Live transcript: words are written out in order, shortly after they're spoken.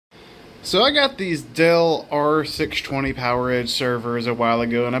So I got these Dell R620 PowerEdge servers a while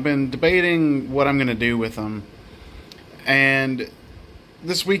ago, and I've been debating what I'm going to do with them. And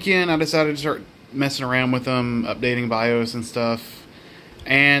this weekend I decided to start messing around with them, updating BIOS and stuff.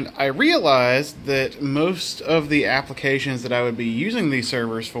 And I realized that most of the applications that I would be using these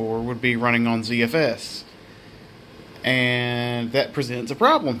servers for would be running on ZFS. And that presents a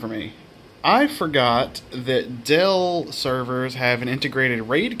problem for me. I forgot that Dell servers have an integrated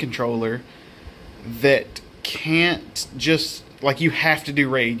RAID controller that can't just, like, you have to do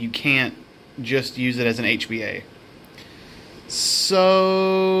RAID. You can't just use it as an HBA.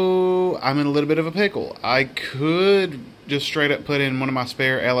 So I'm in a little bit of a pickle. I could just straight up put in one of my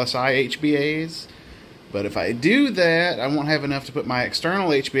spare LSI HBAs, but if I do that, I won't have enough to put my external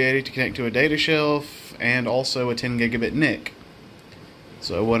HBA to connect to a data shelf and also a 10 gigabit NIC.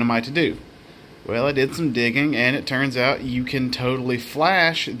 So what am I to do? Well, I did some digging, and it turns out you can totally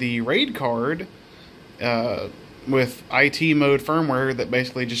flash the RAID card with IT mode firmware that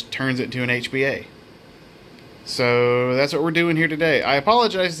basically just turns it to an HBA. So that's what we're doing here today. I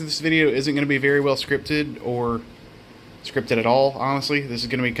apologize if this video isn't going to be very well scripted or scripted at all, honestly. This is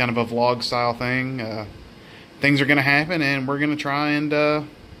going to be kind of a vlog style thing. Things are going to happen, and we're going to try and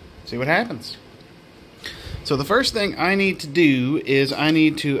see what happens. So the first thing I need to do is I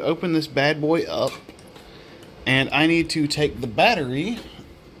need to open this bad boy up, and I need to take the battery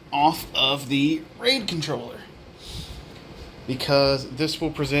off of the RAID controller, because this will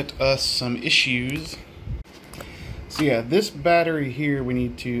present us some issues. So yeah, this battery here, we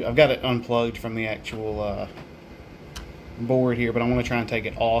need to, I've got it unplugged from the actual board here, but I want to try and take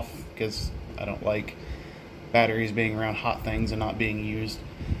it off because I don't like batteries being around hot things and not being used.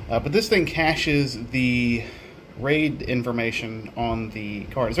 But this thing caches the RAID information on the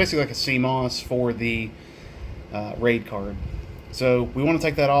card. It's basically like a CMOS for the RAID card. So we want to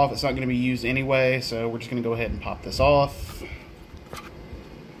take that off. It's not going to be used anyway, so we're just going to go ahead and pop this off.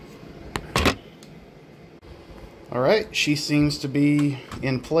 Alright, she seems to be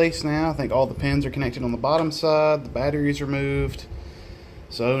in place now. I think all the pins are connected on the bottom side. The battery's removed.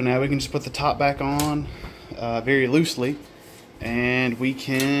 So now we can just put the top back on very loosely, and we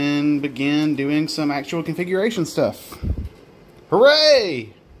can begin doing some actual configuration stuff.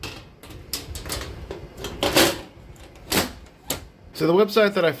 Hooray! So the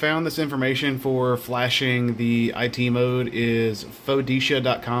website that I found this information for flashing the IT mode is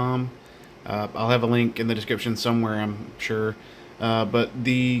fodetia.com. I'll have a link in the description somewhere, I'm sure. But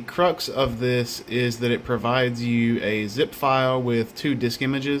the crux of this is that it provides you a zip file with 2 disk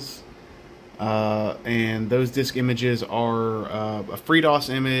images. And those disk images are a FreeDOS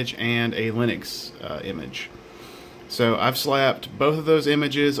image and a Linux image. So I've slapped both of those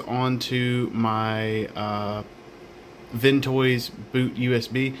images onto my Ventoys boot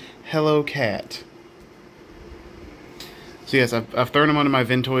USB. Hello, cat. So yes, I've thrown them onto my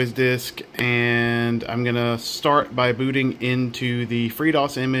Ventoys disk, and I'm going to start by booting into the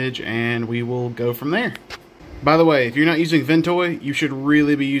FreeDOS image, and we will go from there. By the way, if you're not using Ventoy, you should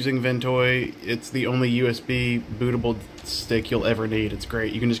really be using Ventoy. It's the only USB bootable stick you'll ever need. It's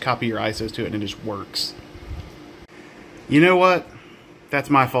great. You can just copy your ISOs to it, and it just works. You know what? That's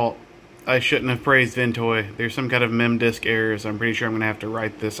my fault. I shouldn't have praised Ventoy. There's some kind of memdisk errors. I'm pretty sure I'm going to have to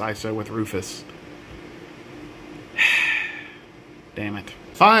write this ISO with Rufus. Damn it.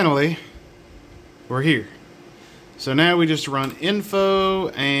 Finally, we're here. So now we just run info,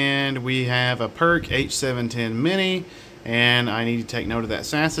 and we have a PERC H710 Mini, and I need to take note of that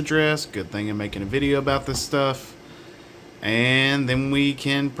SAS address. Good thing I'm making a video about this stuff. And then we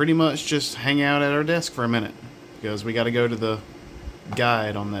can pretty much just hang out at our desk for a minute, because we got to go to the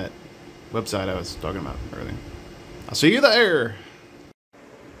guide on that website I was talking about earlier. I'll see you there.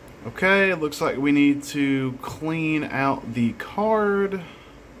 Okay, it looks like we need to clean out the card,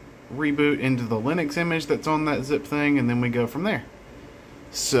 reboot into the Linux image that's on that zip thing, and then we go from there.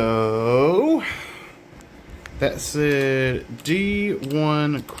 So that said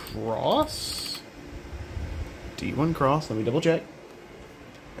D1 cross. D1 cross, let me double check.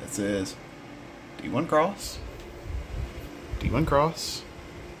 That says D1 cross. D1 cross.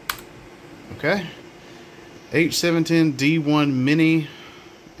 Okay. H710 D1 Mini.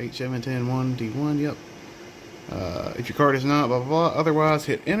 H710 D1, yep. If your card is not blah blah blah, otherwise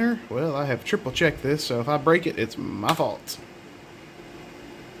hit enter. Well, I have triple checked this, so if I break it, it's my fault.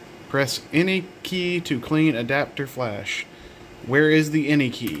 Press any key to clean adapter flash. Where is the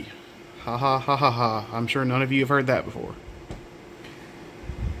any key? Ha ha ha ha ha. I'm sure none of you have heard that before.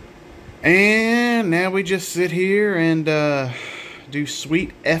 And now we just sit here and do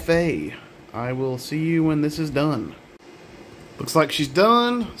sweet FA. I will see you when this is done. Looks like she's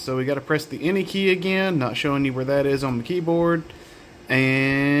done, so we got to press the any key again, not showing you where that is on the keyboard.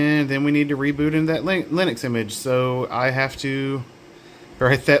 And then we need to reboot into that Linux image, so I have to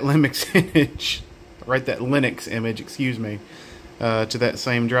write that Linux image, excuse me, to that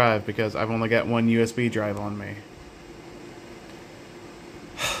same drive, because I've only got one USB drive on me.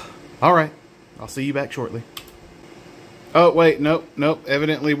 Alright, I'll see you back shortly. Oh, wait, nope,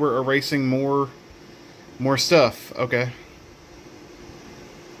 evidently we're erasing more stuff. Okay.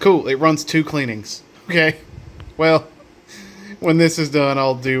 Cool, it runs 2 cleanings. Okay, well, when this is done,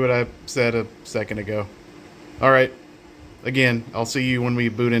 I'll do what I said a second ago. Alright, again, I'll see you when we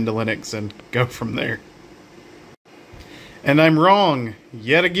boot into Linux and go from there. And I'm wrong,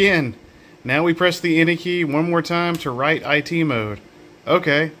 yet again. Now we press the any key one more time to write IT mode.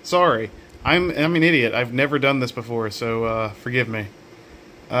 Okay, sorry. I'm an idiot. I've never done this before, so forgive me.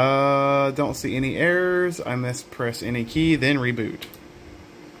 Don't see any errors. I must press any key, then reboot.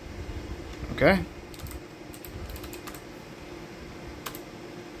 Okay.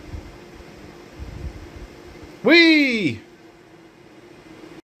 Whee!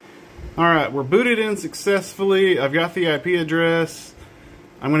 Alright, we're booted in successfully. I've got the IP address.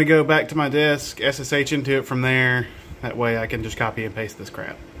 I'm going to go back to my desk, SSH into it from there. That way I can just copy and paste this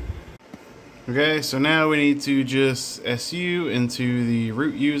crap. Okay, so now we need to just SU into the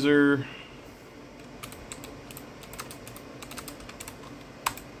root user.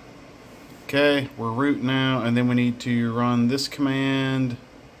 Okay, we're root now, and then we need to run this command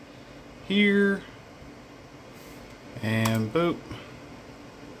here. And boop.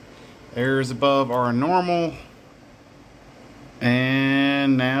 Errors above are normal.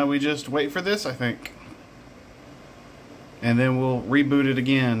 And now we just wait for this, I think. And then we'll reboot it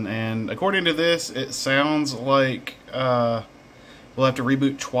again. And according to this, it sounds like we'll have to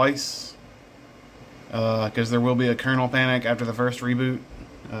reboot twice. Because there will be a kernel panic after the first reboot.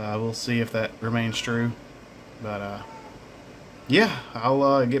 We'll see if that remains true. But yeah,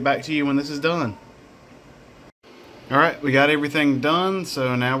 I'll get back to you when this is done. Alright, we got everything done,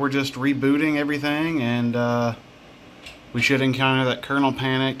 so now we're just rebooting everything, and we should encounter that kernel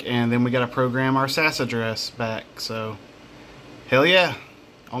panic, and then we gotta program our SAS address back, so hell yeah,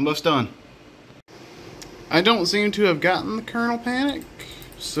 almost done. I don't seem to have gotten the kernel panic,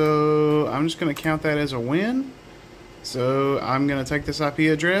 so I'm just gonna count that as a win. So I'm gonna take this IP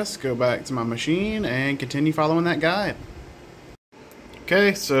address, go back to my machine, and continue following that guide.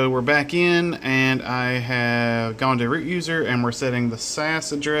 Okay, so we're back in, and I have gone to root user, and we're setting the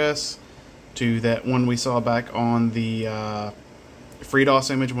SAS address to that one we saw back on the FreeDOS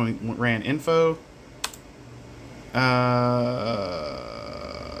image when we ran info.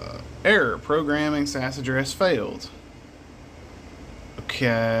 Error, programming SAS address failed.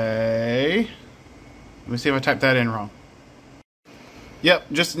 Okay. Let me see if I typed that in wrong.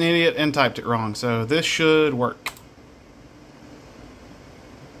 Yep, just an idiot and typed it wrong, so this should work.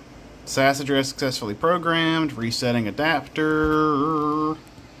 SAS address successfully programmed, resetting adapter.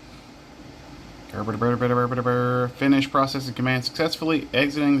 Finish processing command successfully,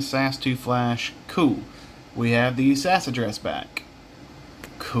 exiting the SAS2 flash. Cool. We have the SAS address back.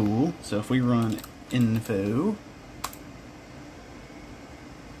 Cool. So if we run info,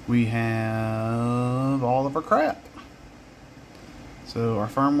 we have all of our crap. So our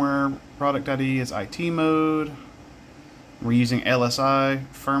firmware product ID is IT mode. We're using LSI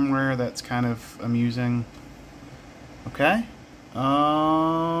firmware. That's kind of amusing. Okay.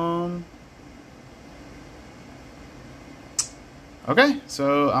 Okay,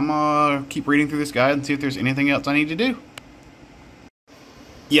 so I'm gonna keep reading through this guide and see if there's anything else I need to do.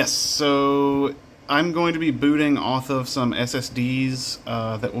 Yes, so I'm going to be booting off of some SSDs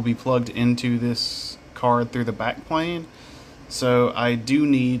that will be plugged into this card through the backplane. So I do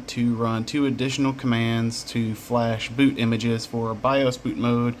need to run 2 additional commands to flash boot images for BIOS boot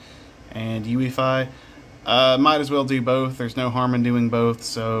mode and UEFI. Might as well do both. There's no harm in doing both.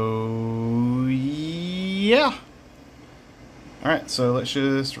 So yeah. Alright, so let's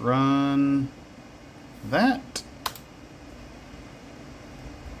just run that.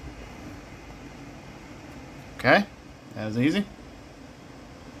 Okay, that was easy.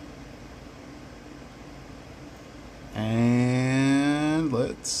 And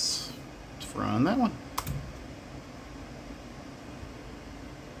let's run that one.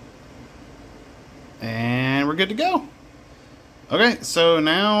 And we're good to go. Okay, so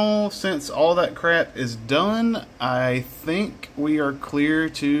now since all that crap is done, I think we are clear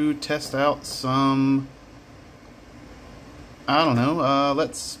to test out some, I don't know,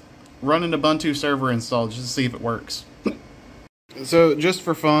 let's run an Ubuntu server install just to see if it works. So just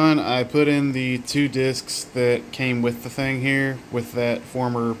for fun, I put in the 2 discs that came with the thing here, with that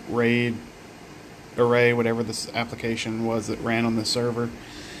former RAID array, whatever this application was that ran on this server.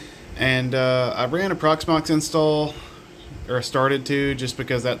 And I ran a Proxmox install, or started to, just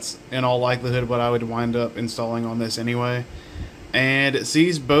because that's in all likelihood what I would wind up installing on this anyway. And it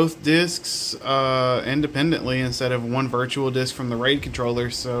sees both discs independently instead of one virtual disk from the RAID controller,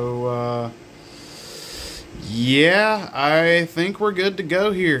 so yeah, I think we're good to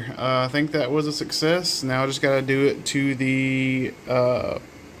go here. I think that was a success. Now I just gotta do it to the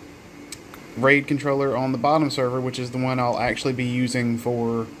RAID controller on the bottom server, which is the one I'll actually be using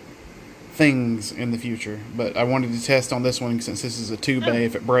for things in the future. But I wanted to test on this one since this is a 2-bay.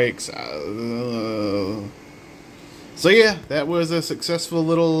 If it breaks, so yeah, that was a successful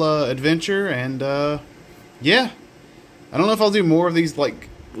little adventure, and yeah, I don't know if I'll do more of these like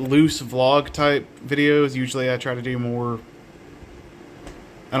loose vlog type videos. Usually I try to do more,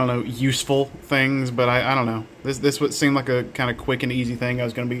 I don't know, useful things, but I don't know. This would seem like a kind of quick and easy thing I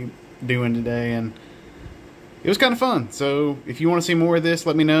was going to be doing today, and it was kind of fun. So if you want to see more of this,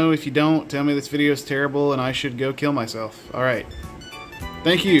 let me know. If you don't, tell me this video is terrible and I should go kill myself. Alright.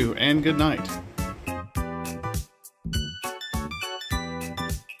 Thank you, and good night.